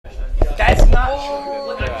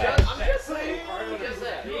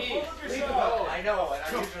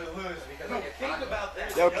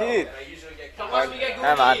Yo, Keith.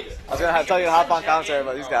 Never mind. I was gonna tell you to hop on commentary,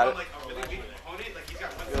 but he's got it.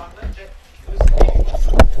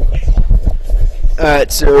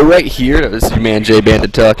 Alright, so right here, this is your man J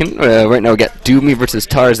Bandit talking. Right now we got Gumi versus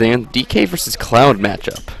Tarzan, DK versus Cloud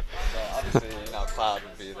matchup. So obviously, Cloud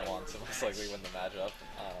would be the one to most likely win the matchup.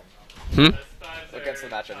 Against the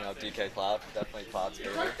matchup, DK Cloud, definitely Cloud's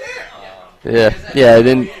favorite. Yeah,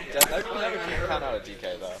 then. Never keep count out a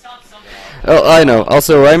DK though. Oh, I know.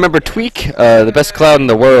 Also, I remember Tweak, the best Cloud in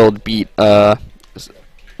the world, beat one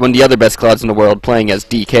of the other best Clouds in the world playing as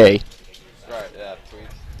DK. Right, yeah, Tweak,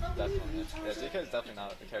 definitely. Yeah, DK is definitely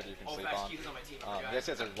not a character you can sleep on. Yes,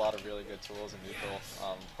 there's a lot of really good tools in neutral.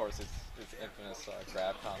 Of course, it's infamous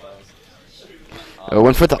grab combos.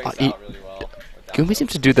 Went for the. Really well Gumi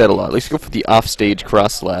seems to do that a lot. Let's go for the off-stage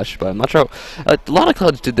cross-slash, but I'm not sure how... a lot of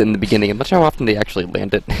Clouds did that in the beginning. I'm not sure how often they actually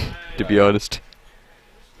land it, to be honest.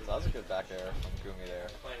 So that was a good back air from Gumi there.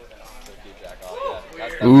 So keep Jack off. Yeah,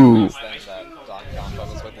 that's Ooh. the thing that Don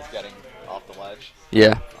struggles with is getting off the ledge.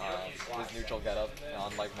 Yeah. His neutral get-up,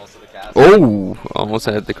 unlike most of the cast. Oh! Almost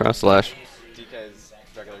had the cross-slash. DK's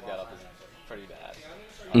regular get-up is pretty bad.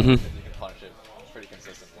 Mm-hmm. You can punish it pretty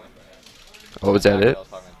consistently. Oh, is that it?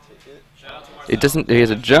 It doesn't. He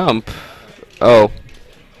has a jump. Oh,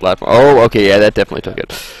 platform. Oh, okay. Yeah, that definitely took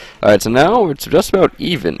it. All right, so now it's just about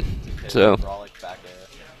even. So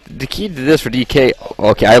the key to this for DK.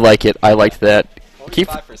 Okay, I like it. I liked that. Keep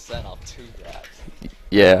 45% off 2 grabs.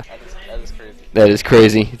 Yeah. That is crazy. That is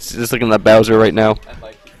crazy. It's just looking at Bowser right now. And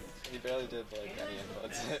he barely did any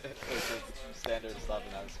inputs. It was standard stuff,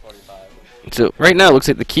 and that was 45. So right now, it looks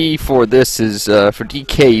like the key for this is for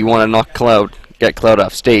DK. You want to knock Cloud, get Cloud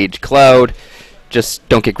off stage. Cloud. Just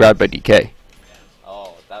don't get grabbed by DK.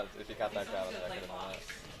 Oh, if you got that grab, that could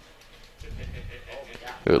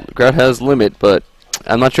have done it. Grab has limit, but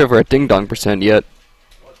I'm not sure if we're at ding dong % yet.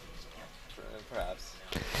 Perhaps.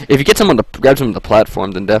 If you get someone to grab someone on the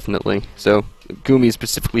platform, then definitely. So Gumi is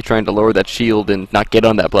specifically trying to lower that shield and not get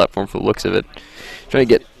on that platform for the looks of it. Trying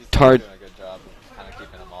to get Tard. Doing a good job kind of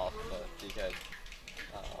keeping him off, but DK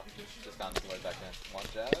just found his way back in. One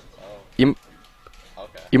jab. Oh.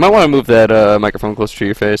 Okay. You might want to move that microphone closer to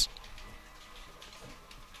your face. Is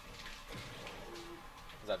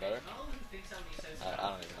that better? I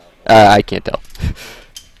don't even know. I can't tell.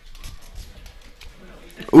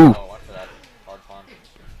 Ooh. Oh, went for that hard punch.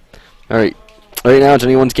 Alright. Right now it's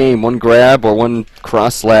anyone's game. One grab or one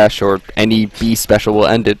cross slash or any B special will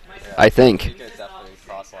end it, Yeah, I think. DK is definitely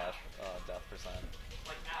cross slash death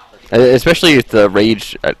 %. Especially with the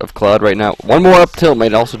rage of Cloud right now. One more up tilt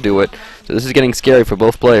might also do it. So this is getting scary for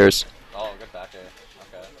both players. Oh, good back air.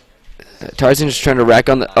 Okay. Tarzan just trying to rack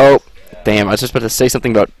on the... Oh, damn. I was just about to say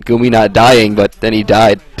something about Gumi not dying, but then he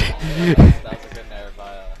died. That was a good nair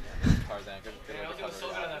by Tarzan. Good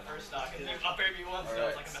recovery.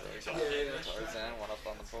 Alright, so Tarzan, one up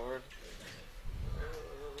on the board.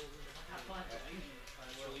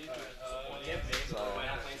 So,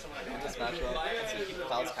 in this matchup,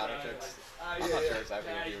 Cloud's counter kicks, I'm not sure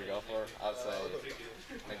exactly what he would go for. I would say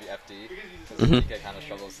maybe FD, because DK kind of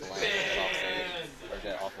struggles to land and get off stage or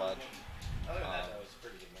get off ledge.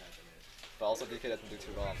 But also DK doesn't do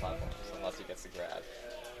too well on platforms unless he gets the grab.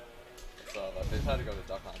 So they decided to go to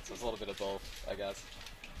duck hunt, so it's a little bit of both, I guess.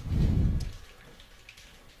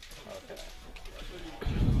 Okay.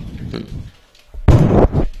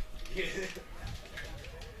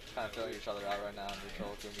 Kind of filling each other out right now in neutral.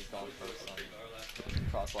 Gumi's going for some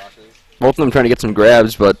cross lashes. Both of them trying to get some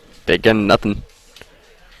grabs, but they're getting nothing.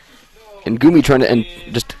 And Gumi trying to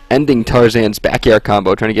just ending Tarzan's back air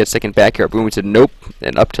combo, trying to get a second back air. Gumi said nope,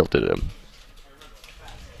 and up tilted him.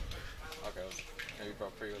 Okay, maybe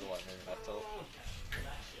broke free with what? Maybe an up tilt? Okay,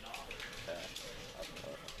 up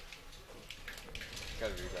tilt.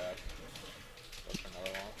 Got a regrab. Goes for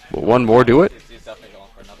another one. Will one more do it? He's definitely going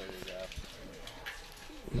for another regrab.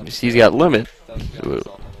 He's got limit. Does get himself a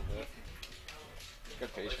little bit.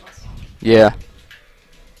 Good patience. Yeah.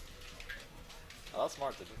 Oh, that's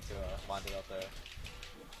smart to wind it up there.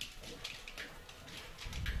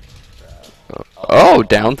 Oh,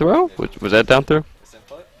 down throw? Was that down throw? This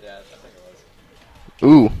input? Yeah, I think it was.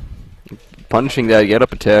 Ooh. Punishing that get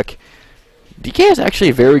up attack. DK has actually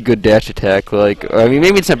a very good dash attack. Like, I mean,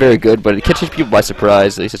 maybe it's not very good, but it catches people by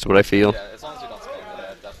surprise. At least that's what I feel. Yeah, as long as you don't spam the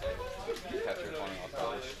dash, definitely catch your opponent off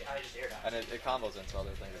guard. And it combos into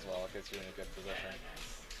other things as well. It gets you in a good position.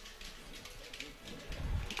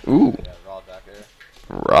 Ooh. Yeah, raw back air.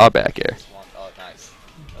 Raw back air. Oh, nice.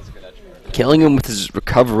 That was a good edge guard. Killing him with his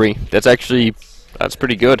recovery. That's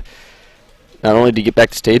pretty good. Not only do you get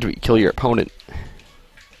back to stage, but you kill your opponent.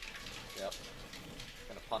 Yep.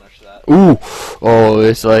 Gonna punish that. Ooh. Oh,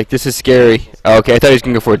 it's like, this is scary. Okay, I thought he was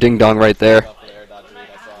going to go for a ding-dong right there.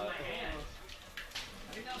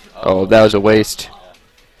 Oh, that was a waste.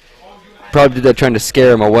 Probably did that trying to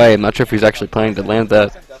scare him away. I'm not sure if he's actually planning to land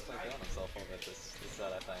that.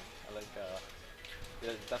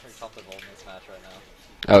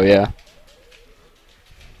 Oh, yeah.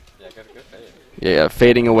 Yeah,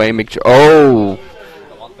 fading away, make sure. Oh!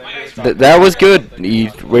 That was good. He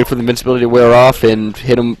waited for the invincibility to wear off and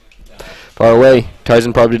hit him far away.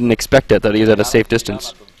 Tarzan probably didn't expect that he was at a safe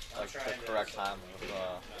distance.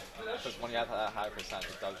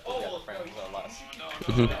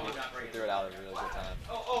 Mm-hmm.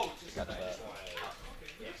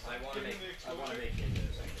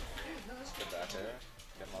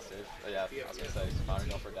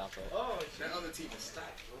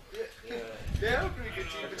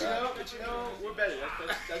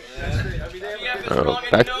 Oh,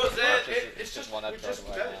 back.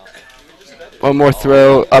 One more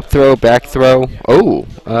throw, up throw, back throw. Oh,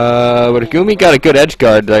 but Gumi got a good edge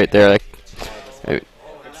guard right there.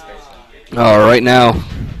 Oh, right now,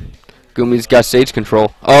 Gumi's got stage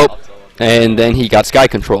control. Oh, and then he got sky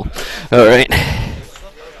control. All right.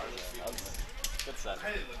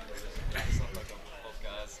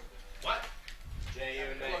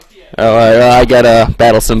 All right, I gotta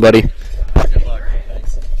battle somebody.